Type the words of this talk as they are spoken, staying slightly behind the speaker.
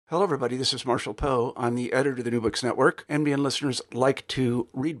Hello, everybody. This is Marshall Poe. I'm the editor of the New Books Network. NBN listeners like to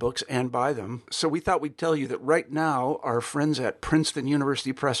read books and buy them. So we thought we'd tell you that right now, our friends at Princeton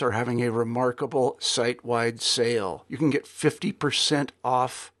University Press are having a remarkable site-wide sale. You can get 50%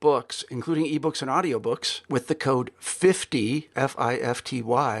 off books, including ebooks and audiobooks, with the code 50,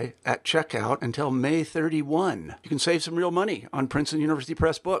 F-I-F-T-Y, at checkout until May 31. You can save some real money on Princeton University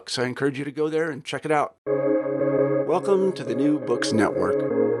Press books. I encourage you to go there and check it out. Welcome to the New Books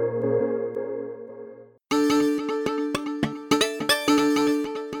Network.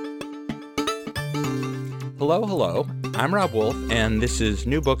 Hello. I'm Rob Wolf, and this is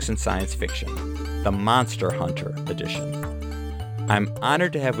New Books in Science Fiction, the Monster Hunter edition. I'm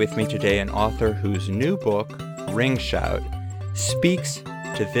honored to have with me today an author whose new book, Ring Shout, speaks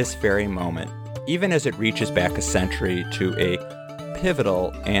to this very moment, even as it reaches back a century to a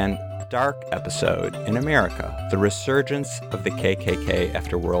pivotal and dark episode in America, the resurgence of the KKK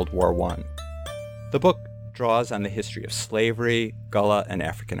after World War I. The book draws on the history of slavery, Gullah and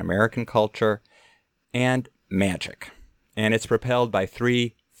African American culture, and magic. And it's propelled by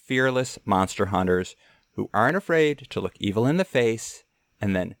three fearless monster hunters who aren't afraid to look evil in the face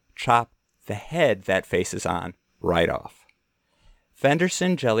and then chop the head that face is on right off.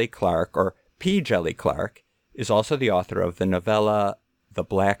 Fenderson Jelly Clark, or P. Jelly Clark, is also the author of the novella The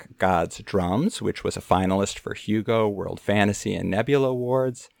Black God's Drums, which was a finalist for Hugo, World Fantasy, and Nebula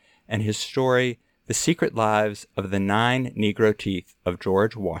Awards, and his story The Secret Lives of the Nine Negro Teeth of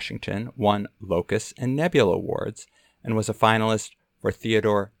George Washington won Locus and Nebula Awards and was a finalist for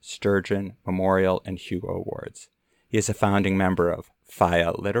Theodore Sturgeon Memorial and Hugo Awards. He is a founding member of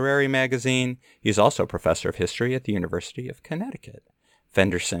Phia Literary Magazine. He is also a professor of history at the University of Connecticut.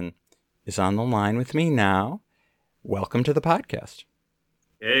 Fenderson is on the line with me now. Welcome to the podcast.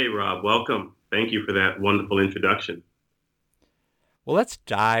 Hey, Rob. Welcome. Thank you for that wonderful introduction. Well, let's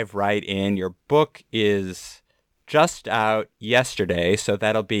dive right in. Your book is just out yesterday, so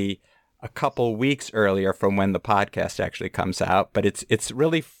that'll be a couple weeks earlier from when the podcast actually comes out. But it's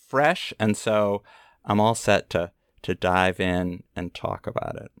really fresh, and so I'm all set to dive in and talk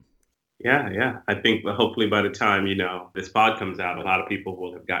about it. Yeah. I think hopefully by the time, this pod comes out, a lot of people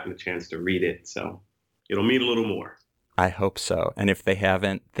will have gotten a chance to read it. So it'll mean a little more. I hope so. And if they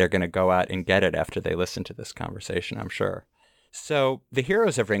haven't, they're going to go out and get it after they listen to this conversation, I'm sure. So the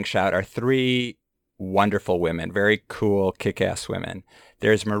heroes of Ring Shout are three wonderful women, very cool, kick-ass women.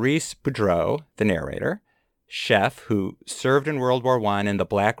 There's Maurice Boudreau, the narrator, chef who served in World War I in the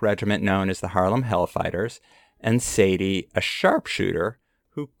black regiment known as the Harlem Hellfighters, and Sadie, a sharpshooter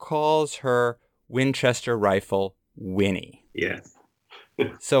who calls her Winchester rifle Winnie. Yes.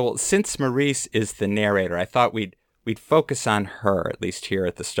 So since Maurice is the narrator, I thought we'd focus on her, at least here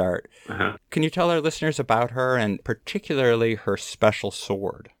at the start. Uh-huh. Can you tell our listeners about her and particularly her special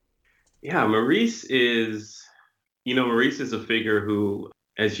sword? Yeah, Maurice is a figure who,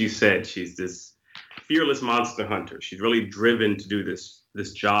 as you said, she's this fearless monster hunter. She's really driven to do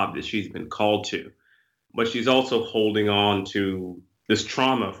this job that she's been called to. But she's also holding on to this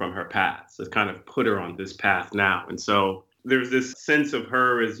trauma from her past that's kind of put her on this path now. And so there's this sense of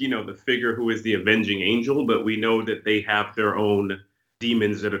her as, the figure who is the avenging angel, but we know that they have their own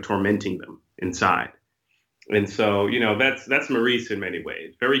demons that are tormenting them inside. And so, that's Maurice in many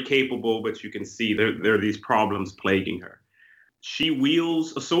ways. Very capable, but you can see there are these problems plaguing her. She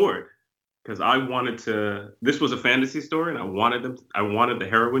wields a sword because this was a fantasy story, and I wanted the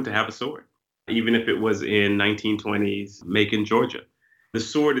heroine to have a sword, even if it was in 1920s Macon, Georgia. The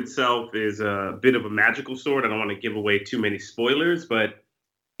sword itself is a bit of a magical sword. I don't want to give away too many spoilers, but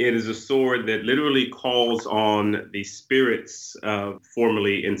it is a sword that literally calls on the spirits of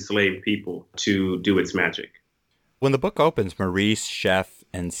formerly enslaved people to do its magic. When the book opens, Maurice, Chef,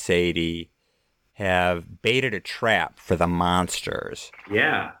 and Sadie have baited a trap for the monsters.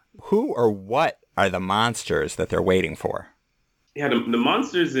 Yeah. Who or what are the monsters that they're waiting for? Yeah, the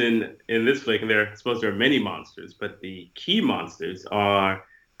monsters in this flick, and I suppose there are many monsters, but the key monsters are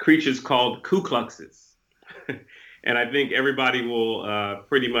creatures called Ku Kluxes. And I think everybody will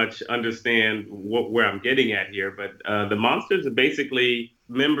pretty much understand where I'm getting at here. But the monsters are basically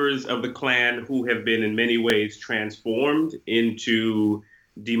members of the Klan who have been in many ways transformed into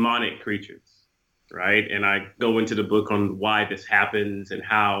demonic creatures, right? And I go into the book on why this happens and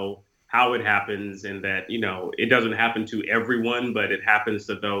how it happens, and that, it doesn't happen to everyone, but it happens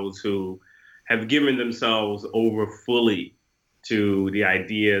to those who have given themselves over fully to the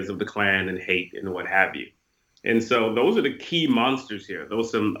ideas of the Klan and hate and what have you. And so those are the key monsters here. Though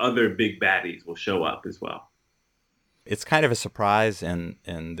some other big baddies will show up as well. It's kind of a surprise in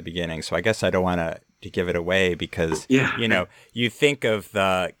the beginning, so I guess I don't want to to give it away because, Yeah. You think of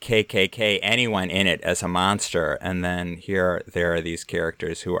the KKK, anyone in it as a monster, and then there are these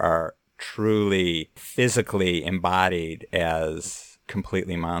characters who are truly physically embodied as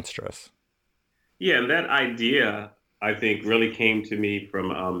completely monstrous. Yeah, and that idea, I think, really came to me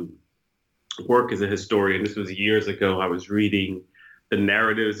from work as a historian. This was years ago. I was reading the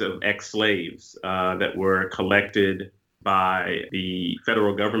narratives of ex-slaves that were collected by the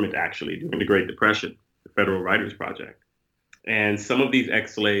federal government, actually, during the Great Depression, the Federal Writers Project. And some of these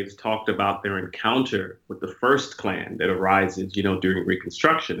ex-slaves talked about their encounter with the first Klan that arises, during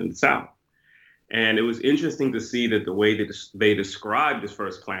Reconstruction in the South. And it was interesting to see that the way that they describe this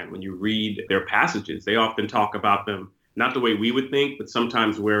first Klan, when you read their passages, they often talk about them not the way we would think, but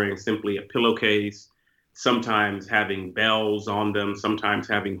sometimes wearing simply a pillowcase, sometimes having bells on them, sometimes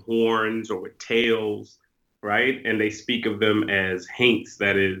having horns or with tails, right? And they speak of them as haints,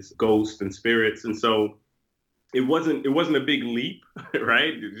 that is, ghosts and spirits. And so it wasn't a big leap,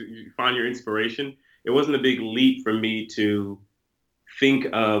 right? You find your inspiration. It wasn't a big leap for me to think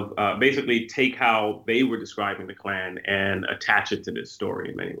of basically take how they were describing the Klan and attach it to this story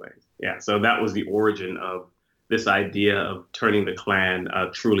in many ways. Yeah, so that was the origin of this idea of turning the Klan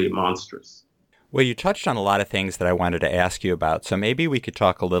truly monstrous. Well, you touched on a lot of things that I wanted to ask you about. So maybe we could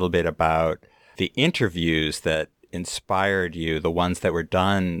talk a little bit about the interviews that inspired you, the ones that were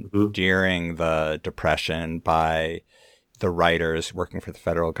done during the Depression by the writers working for the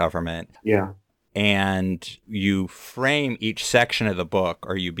federal government. Yeah. And you frame each section of the book,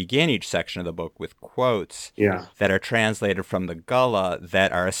 or you begin each section of the book with quotes that are translated from the Gullah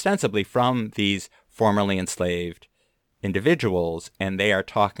that are ostensibly from these formerly enslaved individuals, and they are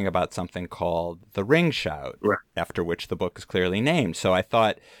talking about something called the ring shout, after which the book is clearly named. So I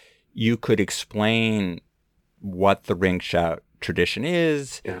thought you could explain what the ring shout tradition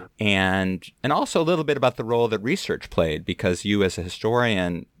is, and also a little bit about the role that research played, because you as a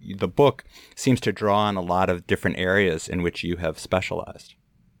historian, the book seems to draw on a lot of different areas in which you have specialized.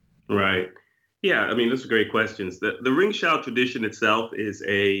 Right. Yeah, I mean, those are great questions. The ring shout tradition itself is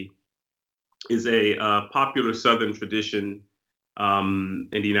a popular Southern tradition in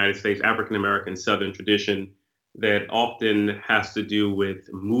the United States, African American Southern tradition that often has to do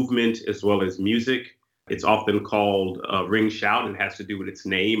with movement as well as music. It's often called a ring shout and has to do with its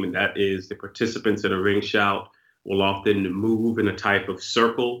name, and that is the participants in a ring shout will often move in a type of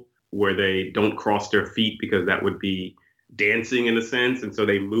circle where they don't cross their feet because that would be dancing in a sense. And so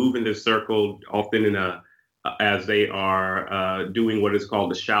they move in this circle often as they are doing what is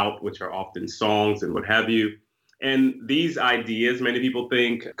called a shout, which are often songs and what have you. And these ideas, many people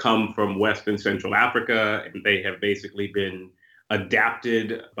think, come from West and Central Africa, and they have basically been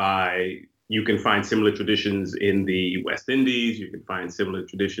adapted by. You can find similar traditions in the West Indies. You can find similar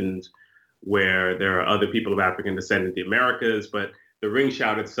traditions where there are other people of African descent in the Americas. But the ring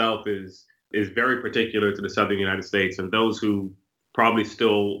shout itself is very particular to the Southern United States. And those who probably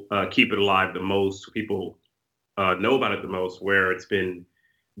still keep it alive the most, people know about it the most, where it's been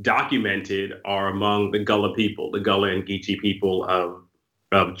documented, are among the Gullah people, the Gullah and Geechee people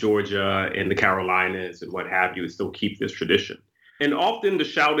of Georgia and the Carolinas and what have you, still keep this tradition. And often the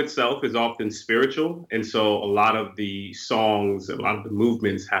shout itself is often spiritual. And so a lot of the songs, a lot of the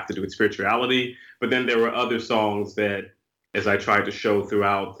movements have to do with spirituality. But then there were other songs that, as I tried to show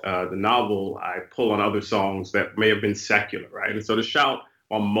throughout the novel, I pull on other songs that may have been secular, right? And so the shout,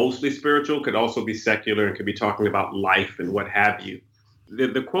 while mostly spiritual, could also be secular and could be talking about life and what have you.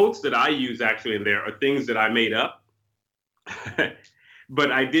 The quotes that I use actually in there are things that I made up. But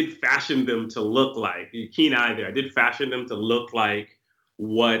I did fashion them to look like, keen eye there, I did fashion them to look like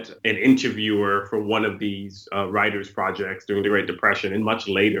what an interviewer for one of these writers' projects during the Great Depression, and much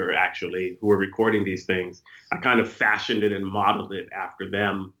later, actually, who were recording these things, I kind of fashioned it and modeled it after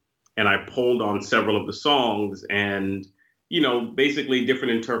them. And I pulled on several of the songs and, basically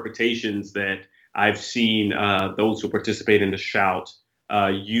different interpretations that I've seen those who participate in the shout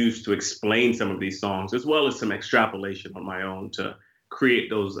use to explain some of these songs, as well as some extrapolation on my own to create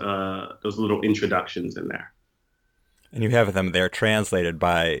those little introductions in there. And you have them there translated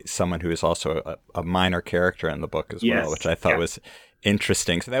by someone who is also a minor character in the book as well, which I thought was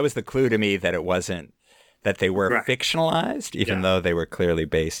interesting. So that was the clue to me that it wasn't, that they were fictionalized, even though they were clearly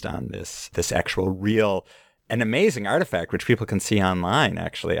based on this actual real, an amazing artifact, which people can see online.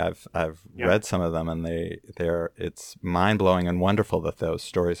 Actually, I've read some of them, and it's mind-blowing and wonderful that those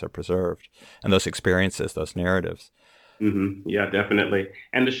stories are preserved and those experiences, those narratives. Mm-hmm. Yeah, definitely.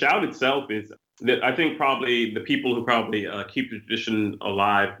 And the shout itself is, I think, probably the people who probably keep the tradition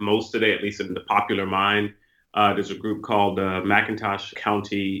alive most today, at least in the popular mind. There's a group called McIntosh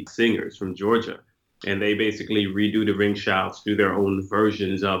County Singers from Georgia. And they basically redo the ring shouts, do their own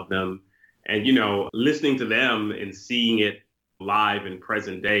versions of them. And, you know, listening to them and seeing it live in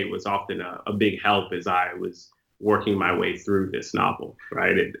present day was often a big help as I was working my way through this novel,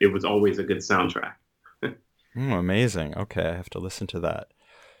 right? It was always a good soundtrack. Amazing. Okay, I have to listen to that.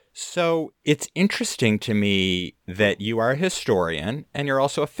 So it's interesting to me that you are a historian and you're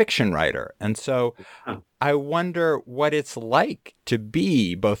also a fiction writer. And so I wonder what it's like to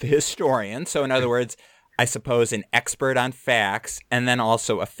be both a historian. So in other words, I suppose an expert on facts, and then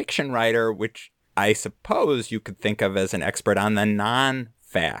also a fiction writer, which I suppose you could think of as an expert on the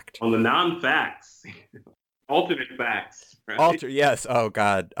non-fact. On the non-facts, alternate facts. Right? Yes. Oh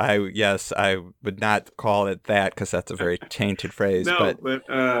God. I would not call it that because that's a very tainted phrase. No, but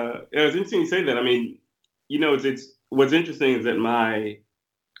it was interesting you say that. I mean, you know, it's what's interesting is that my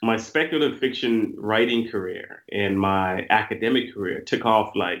speculative fiction writing career and my academic career took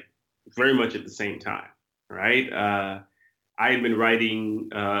off like very much at the same time, right? I had been writing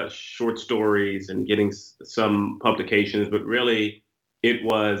short stories and getting some publications, but really it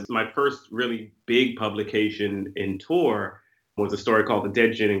was my first really big publication in tour was a story called The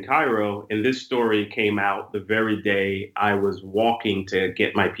Dead Gin in Cairo. And this story came out the very day I was walking to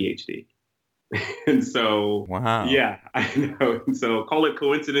get my PhD. And so, wow. Yeah, I know. So call it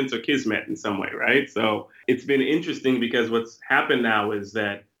coincidence or kismet in some way, right? So it's been interesting because what's happened now is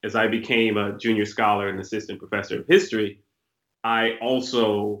that as I became a junior scholar and assistant professor of history, I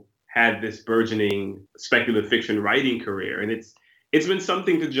also had this burgeoning speculative fiction writing career. And it's been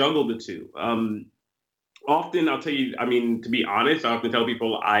something to juggle the two. Often, I'll tell you, I mean, to be honest, I often tell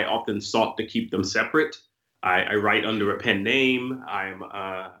people I often sought to keep them separate. I write under a pen name. I'm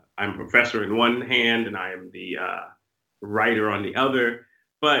a professor in one hand, and I am the writer on the other.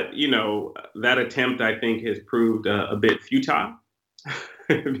 But, you know, that attempt, I think, has proved a bit futile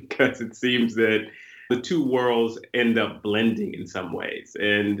because it seems that the two worlds end up blending in some ways.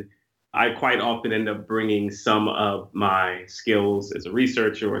 And I quite often end up bringing some of my skills as a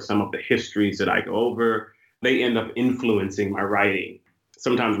researcher or some of the histories that I go over. They end up influencing my writing,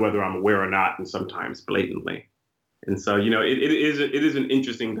 sometimes whether I'm aware or not, and sometimes blatantly. And so, you know, it is an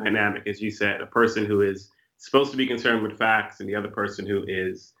interesting dynamic, as you said, a person who is supposed to be concerned with facts and the other person who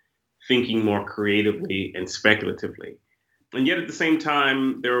is thinking more creatively and speculatively. And yet at the same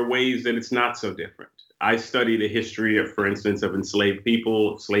time, there are ways that it's not so different. I study the history of, for instance, of enslaved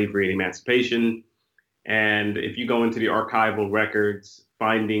people, slavery and emancipation. And if you go into the archival records,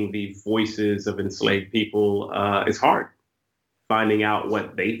 finding the voices of enslaved people is hard. Finding out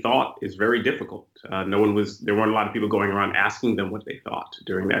what they thought is very difficult. There weren't a lot of people going around asking them what they thought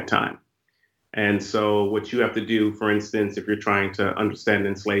during that time. And so what you have to do, for instance, if you're trying to understand an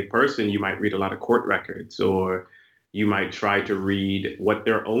enslaved person, you might read a lot of court records, or you might try to read what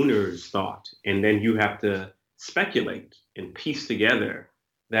their owners thought. And then you have to speculate and piece together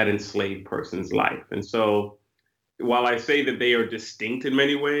that enslaved person's life. And so while I say that they are distinct in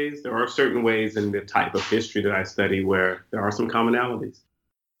many ways, there are certain ways in the type of history that I study where there are some commonalities.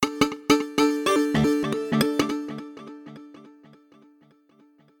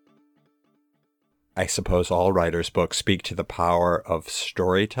 I suppose all writers' books speak to the power of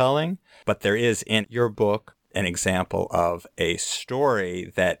storytelling, but there is in your book an example of a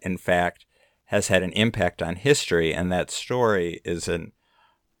story that, in fact, has had an impact on history, and that story is an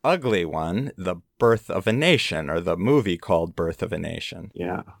ugly one, The Birth of a Nation, or the movie called Birth of a Nation.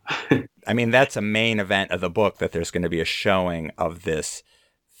 Yeah. I mean, that's a main event of the book, that there's going to be a showing of this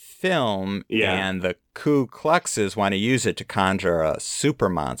film, and the Ku Kluxes want to use it to conjure a super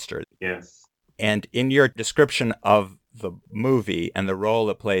monster. Yes. And in your description of the movie and the role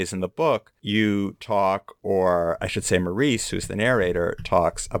it plays in the book, you talk, or I should say Maurice, who's the narrator,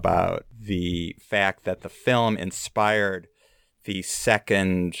 talks about the fact that the film inspired the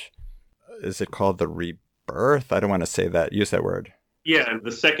second, is it called the rebirth? I don't want to say that, use that word. Yeah,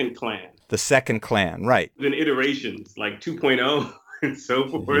 the second Klan. The second Klan, right. In iterations, like 2.0 and so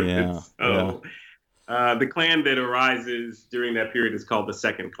forth. Yeah, the Klan that arises during that period is called the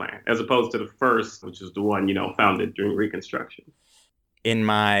second Klan, as opposed to the first, which is the one, founded during Reconstruction. In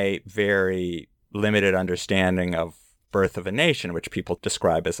my very limited understanding of Birth of a Nation, which people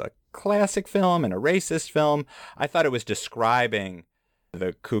describe as a classic film and a racist film, I thought it was describing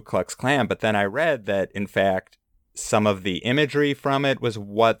the Ku Klux Klan. But then I read that, in fact, some of the imagery from it was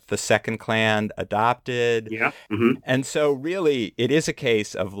what the second Klan adopted. Yeah. Mm-hmm. And so really, it is a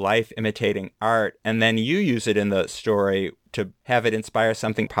case of life imitating art. And then you use it in the story to have it inspire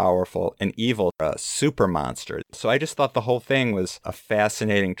something powerful and evil, a super monster. So I just thought the whole thing was a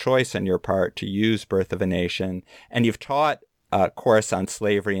fascinating choice on your part to use Birth of a Nation. And you've taught a course on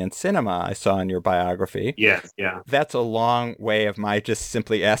slavery and cinema I saw in your biography. Yes, yeah. That's a long way of my just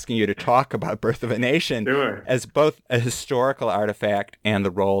simply asking you to talk about Birth of a Nation Sure. as both a historical artifact and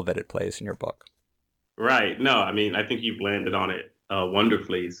the role that it plays in your book. Right. No, I mean, I think you've landed on it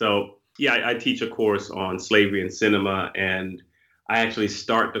wonderfully. So, yeah, I teach a course on slavery and cinema, and I actually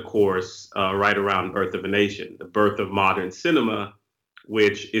start the course right around Birth of a Nation, the birth of modern cinema,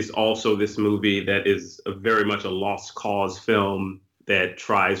 which is also this movie that is very much a lost cause film that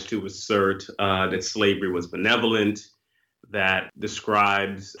tries to assert that slavery was benevolent, that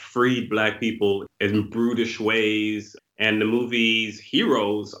describes freed Black people in brutish ways. And the movie's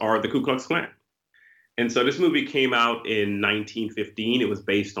heroes are the Ku Klux Klan. And so this movie came out in 1915. It was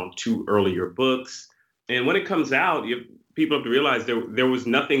based on 2 earlier books. And when it comes out, people have to realize there was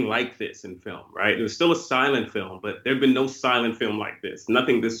nothing like this in film, right? It was still a silent film, but there had been no silent film like this.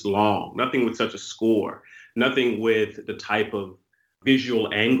 Nothing this long, nothing with such a score, nothing with the type of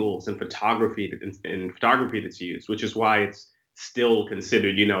visual angles and photography that's used, which is why it's still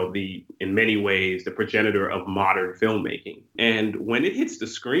considered, in many ways, the progenitor of modern filmmaking. And when it hits the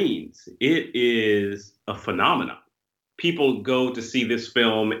screens, it is a phenomenon. People go to see this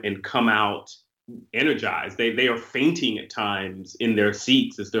film and come out energized. They are fainting at times in their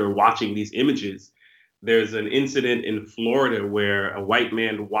seats as they're watching these images. There's an incident in Florida where a white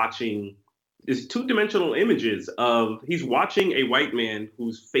man watching these 2-dimensional images he's watching a white man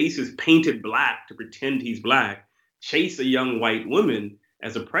whose face is painted black to pretend he's Black chase a young white woman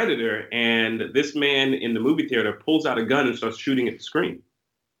as a predator. And this man in the movie theater pulls out a gun and starts shooting at the screen,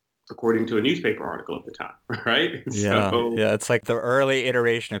 according to a newspaper article at the time, right? Yeah, yeah, it's like the early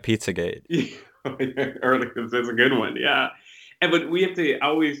iteration of Pizzagate. Early, that's a good one, yeah. But I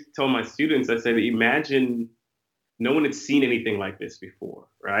always tell my students, I said, imagine no one had seen anything like this before,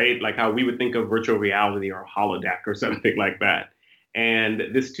 right? Like how we would think of virtual reality or holodeck or something like that. And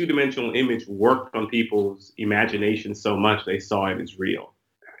this 2-dimensional image worked on people's imagination so much they saw it as real.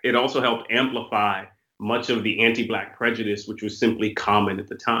 It also helped amplify much of the anti-Black prejudice, which was simply common at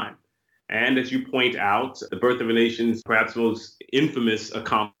the time. And as you point out, the Birth of a Nation's perhaps most infamous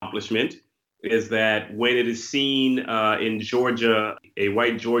accomplishment is that when it is seen in Georgia, a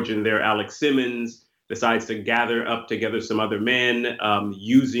white Georgian there, Alex Simmons, decides to gather up together some other men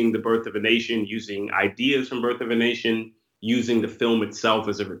using the Birth of a Nation, using ideas from Birth of a Nation, using the film itself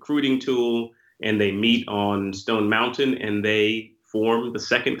as a recruiting tool, and they meet on Stone Mountain and they form the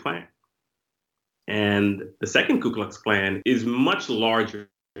Second Klan. And the Second Ku Klux Klan is much larger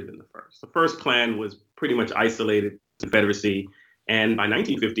than the first. The first Klan was pretty much isolated Confederacy, and by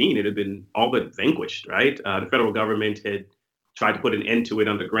 1915 it had been all but vanquished, right? The federal government had tried to put an end to it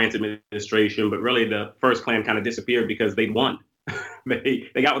under Grant's administration, but really the first Klan kind of disappeared because they'd won.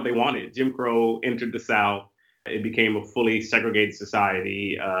 They got what they wanted. Jim Crow entered the South. It became a fully segregated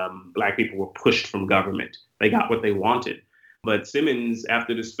society. Black people were pushed from government. They got what they wanted. But Simmons,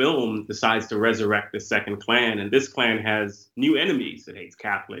 after this film, decides to resurrect the Second Klan. And this Klan has new enemies. It hates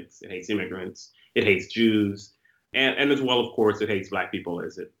Catholics. It hates immigrants. It hates Jews. And as well, of course, it hates Black people,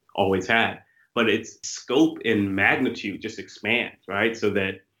 as it always had. But its scope and magnitude just expands, right? So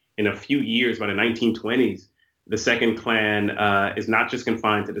that in a few years, by the 1920s, the Second Klan is not just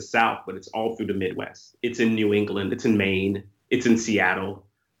confined to the South, but it's all through the Midwest. It's in New England. It's in Maine. It's in Seattle.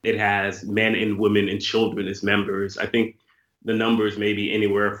 It has men and women and children as members. I think the numbers may be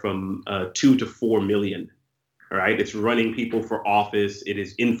anywhere from 2 to 4 million, right? It's running people for office. It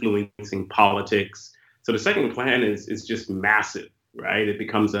is influencing politics. So the Second Klan is just massive, right? It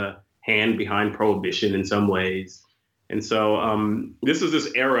becomes a hand behind Prohibition in some ways. And so this is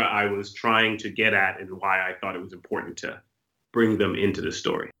this era I was trying to get at and why I thought it was important to bring them into the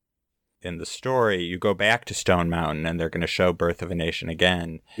story. In the story, you go back to Stone Mountain and they're going to show Birth of a Nation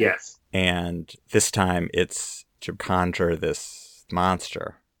again. Yes. And this time it's to conjure this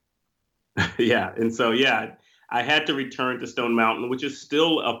monster. Yeah. And so, I had to return to Stone Mountain, which is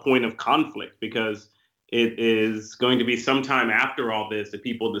still a point of conflict because it is going to be sometime after all this that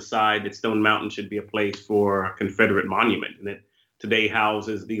people decide that Stone Mountain should be a place for a Confederate monument. And it today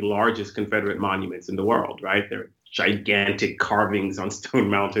houses the largest Confederate monuments in the world, right? There are gigantic carvings on Stone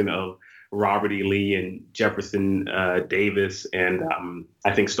Mountain of Robert E. Lee and Jefferson Davis and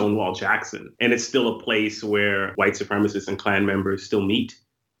I think Stonewall Jackson. And it's still a place where white supremacists and Klan members still meet,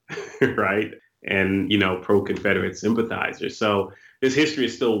 right? And, pro-Confederate sympathizers. So this history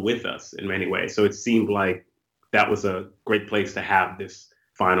is still with us in many ways. So it seemed like that was a great place to have this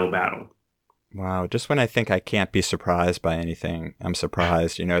final battle. Wow. Just when I think I can't be surprised by anything, I'm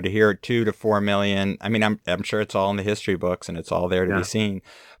surprised, to hear 2 to 4 million. I mean, I'm sure it's all in the history books and it's all there to be seen.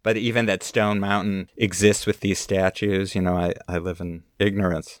 But even that Stone Mountain exists with these statues, I live in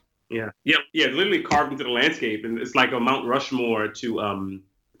ignorance. Yeah. Yeah. Yeah. It's literally carved into the landscape. And it's like a Mount Rushmore to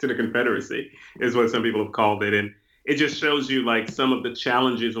the Confederacy is what some people have called it. And it just shows you like some of the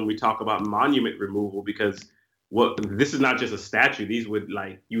challenges when we talk about monument removal, because this is not just a statue. These you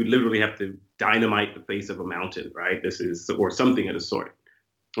would literally have to dynamite the face of a mountain, right? Or something of the sort.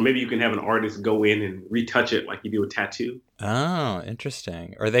 Or maybe you can have an artist go in and retouch it like you do a tattoo. Oh,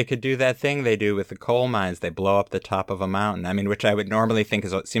 interesting. Or they could do that thing they do with the coal mines. They blow up the top of a mountain. I mean, which I would normally think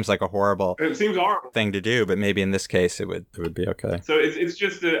seems like a horrible thing to do, but maybe in this case it would be okay. So it's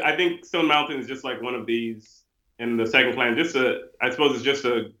just I think Stone Mountain is just like one of these in the second plan. I suppose it's just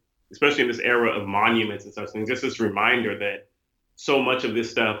especially in this era of monuments and such things, just this reminder that so much of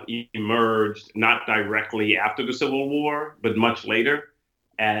this stuff emerged not directly after the Civil War, but much later,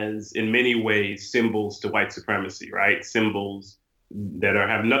 as in many ways symbols to white supremacy, right? Symbols that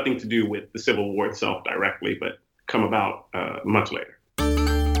have nothing to do with the Civil War itself directly, but come about much later.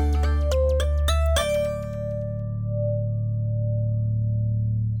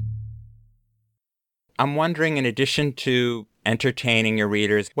 I'm wondering, in addition to entertaining your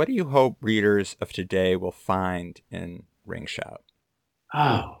readers, what do you hope readers of today will find in Ring Shout?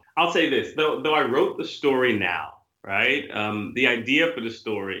 Oh, I'll say this, though I wrote the story now, right? The idea for the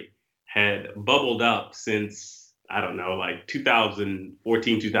story had bubbled up since, I don't know, like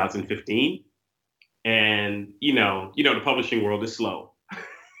 2014, 2015. And, the publishing world is slow.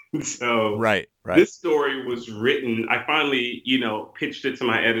 So right. This story was written, I finally, pitched it to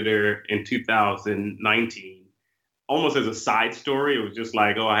my editor in 2019, almost as a side story. It was just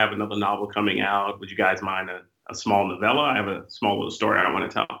like, I have another novel coming out. Would you guys mind a small novella? I have a small little story I want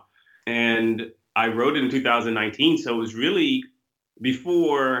to tell. And I wrote it in 2019. So it was really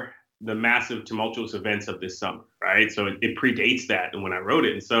before the massive tumultuous events of this summer, right? So it predates that and when I wrote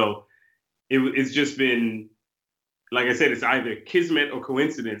it. And so it's just been, like I said, it's either kismet or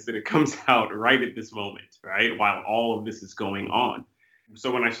coincidence that it comes out right at this moment, right? While all of this is going on.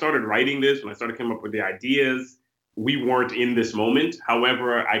 So when I started writing this, when I started coming up with the ideas, we weren't in this moment.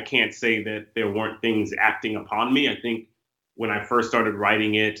 However, I can't say that there weren't things acting upon me. I think when I first started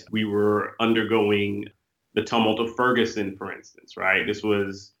writing it, we were undergoing the tumult of Ferguson, for instance, right? This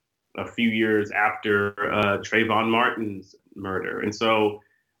was a few years after Trayvon Martin's murder. And so,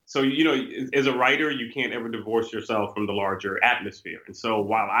 as a writer, you can't ever divorce yourself from the larger atmosphere. And so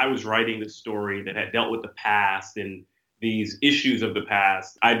while I was writing this story that had dealt with the past and these issues of the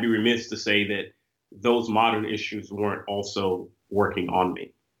past, I'd be remiss to say that those modern issues weren't also working on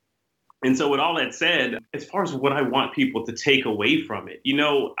me. And so with all that said, as far as what I want people to take away from it,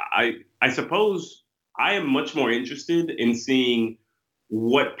 I suppose I am much more interested in seeing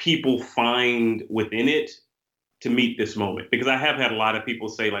what people find within it to meet this moment, because I have had a lot of people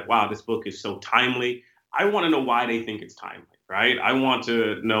say like, wow, this book is so timely. I want to know why they think it's timely, right? I want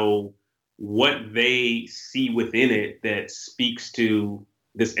to know what they see within it that speaks to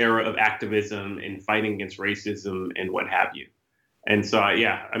this era of activism and fighting against racism and what have you. And so, I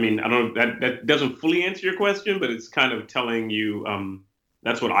don't that doesn't fully answer your question, but it's kind of telling you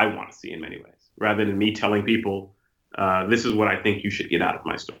that's what I want to see in many ways, rather than me telling people this is what I think you should get out of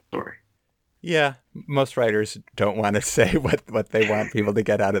my story. Yeah, most writers don't want to say what they want people to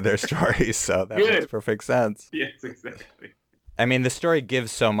get out of their stories, so that makes perfect sense. Yes, exactly. I mean, the story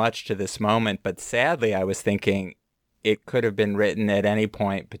gives so much to this moment, but sadly, I was thinking it could have been written at any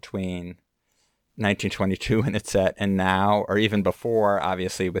point between 1922 when it's set and now, or even before,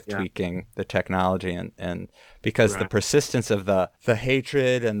 obviously, with tweaking the technology and because the persistence of the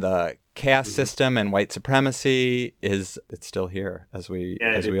hatred and the caste system and white supremacy it's still here, as we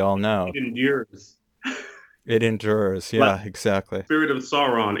all know. It endures. It endures. Yeah, like, exactly. Spirit of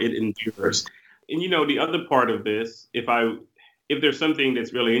Sauron, it endures. And the other part of this, if there's something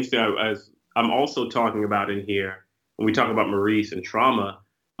that's really interesting, as I'm also talking about in here, when we talk about Maurice and trauma,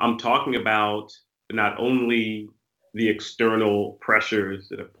 I'm talking about not only the external pressures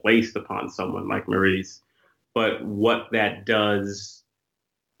that are placed upon someone like Maurice, but what that does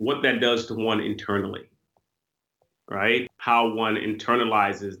to one internally, right? How one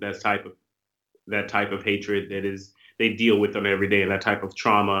internalizes that type of hatred that they deal with on every day, and that type of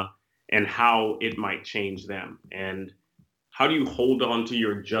trauma, and how it might change them. And how do you hold on to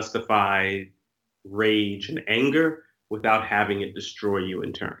your justified rage and anger without having it destroy you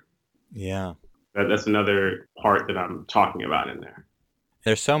in turn? Yeah. That's another part that I'm talking about in there.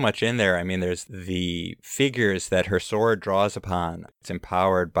 There's so much in there. I mean, there's the figures that her sword draws upon. It's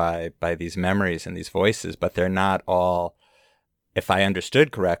empowered by these memories and these voices, but they're not all, if I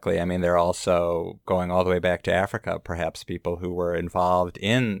understood correctly, I mean, they're also going all the way back to Africa, perhaps people who were involved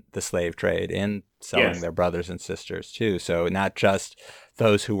in the slave trade, in selling their brothers and sisters too. So not just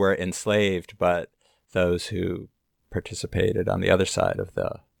those who were enslaved, but those who participated on the other side of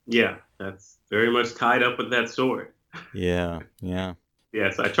the... Yeah, that's very much tied up with that sword. Yeah.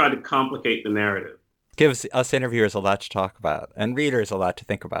 Yes, I tried to complicate the narrative. Gives us interviewers a lot to talk about and readers a lot to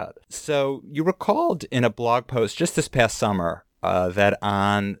think about. So you recalled in a blog post just this past summer that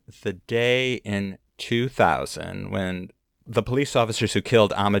on the day in 2000 when the police officers who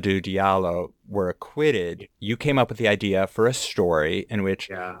killed Amadou Diallo were acquitted, you came up with the idea for a story in which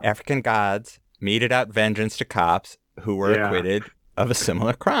African gods meted out vengeance to cops who were acquitted of a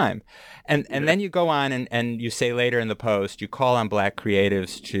similar crime. And then you go on and you say later in the post, you call on Black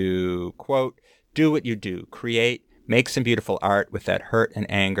creatives to, quote, do what you do, create, make some beautiful art with that hurt and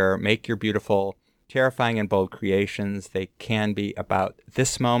anger, make your beautiful, terrifying and bold creations. They can be about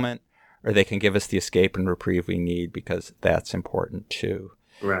this moment, or they can give us the escape and reprieve we need, because that's important too.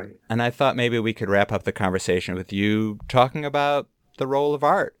 Right. And I thought maybe we could wrap up the conversation with you talking about the role of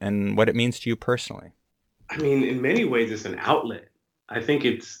art and what it means to you personally. I mean, in many ways, it's an outlet. I think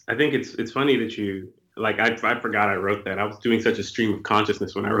it's funny that you, like, I forgot I wrote that. I was doing such a stream of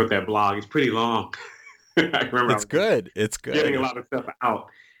consciousness when I wrote that blog. It's pretty long. I remember it's good. Getting a lot of stuff out.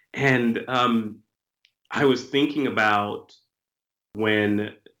 And I was thinking about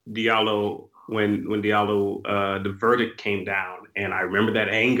when Diallo, the verdict came down, and I remember that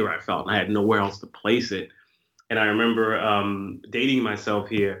anger I felt, and I had nowhere else to place it. And I remember dating myself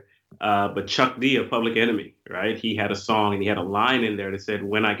here. But Chuck D of Public Enemy, right? He had a song and he had a line in there that said,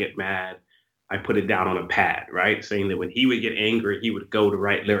 when I get mad, I put it down on a pad, right? Saying that when he would get angry, he would go to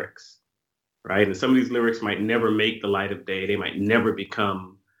write lyrics, right? And some of these lyrics might never make the light of day. They might never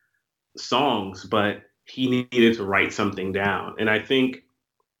become songs, but he needed to write something down. And I think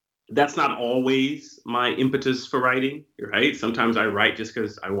that's not always my impetus for writing, right? Sometimes I write just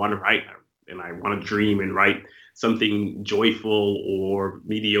because I want to write and I want to dream and write something joyful or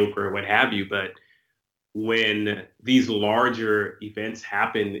mediocre or what have you. But when these larger events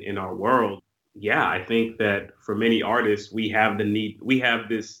happen in our world, I think that for many artists, we have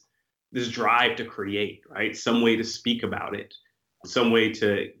this drive to create, right? Some way to speak about it, some way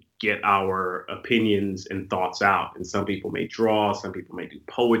to get our opinions and thoughts out. And some people may draw, some people may do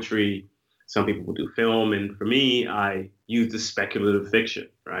poetry, some people will do film. And for me, I use the speculative fiction,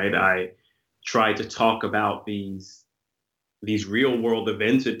 right? I try to talk about these real world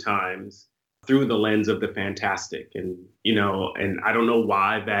events at times through the lens of the fantastic. And, and I don't know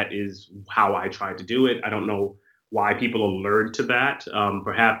why that is how I try to do it. I don't know why people alert to that.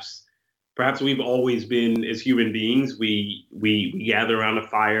 Perhaps we've always been, as human beings, we gather around a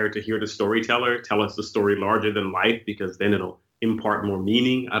fire to hear the storyteller tell us the story larger than life, because then it'll impart more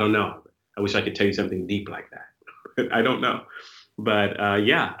meaning. I don't know. I wish I could tell you something deep like that. I don't know. But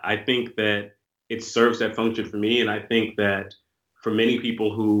I think that it serves that function for me. And I think that for many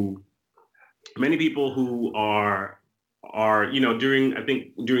people who are during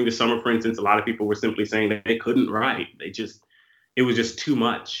the summer, for instance, a lot of people were simply saying that they couldn't write. It was just too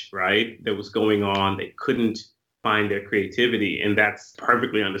much, right? That was going on. They couldn't find their creativity. And that's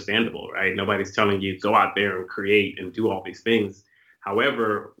perfectly understandable, right? Nobody's telling you go out there and create and do all these things.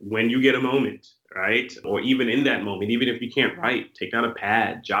 However, when you get a moment, right? Or even in that moment, even if you can't write, take out a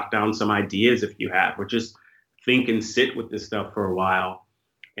pad, jot down some ideas if you have, or just think and sit with this stuff for a while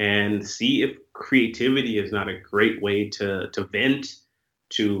and see if creativity is not a great way to vent,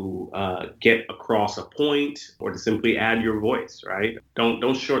 to get across a point, or to simply add your voice, right?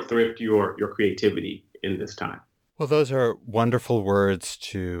 Don't short thrift your creativity in this time. Well, those are wonderful words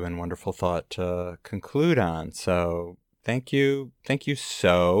and wonderful thought to conclude on. So thank you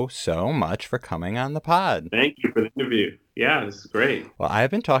so much for coming on the pod. Thank you for the interview. Yeah, this is great. Well,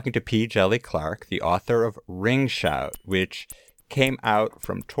 I've been talking to P. Djeli Clark, the author of Ring Shout, which came out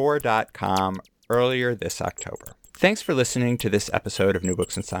from Tor.com earlier this October. Thanks for listening to this episode of New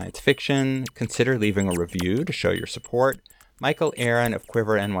Books in Science Fiction. Consider leaving a review to show your support. Michael Aaron of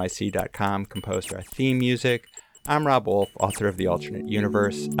QuiverNYC.com composed our theme music. I'm Rob Wolf, author of The Alternate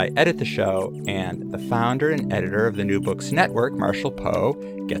Universe. I edit the show, and the founder and editor of the New Books Network, Marshall Poe,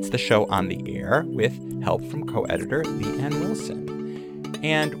 gets the show on the air with help from co-editor Leanne Wilson.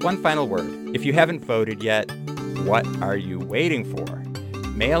 And one final word. If you haven't voted yet, what are you waiting for?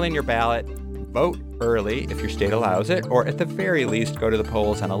 Mail in your ballot. Vote early if your state allows it, or at the very least, go to the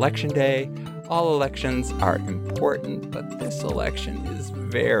polls on Election Day. All elections are important, but this election is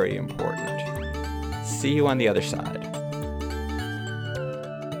very important. See you on the other side.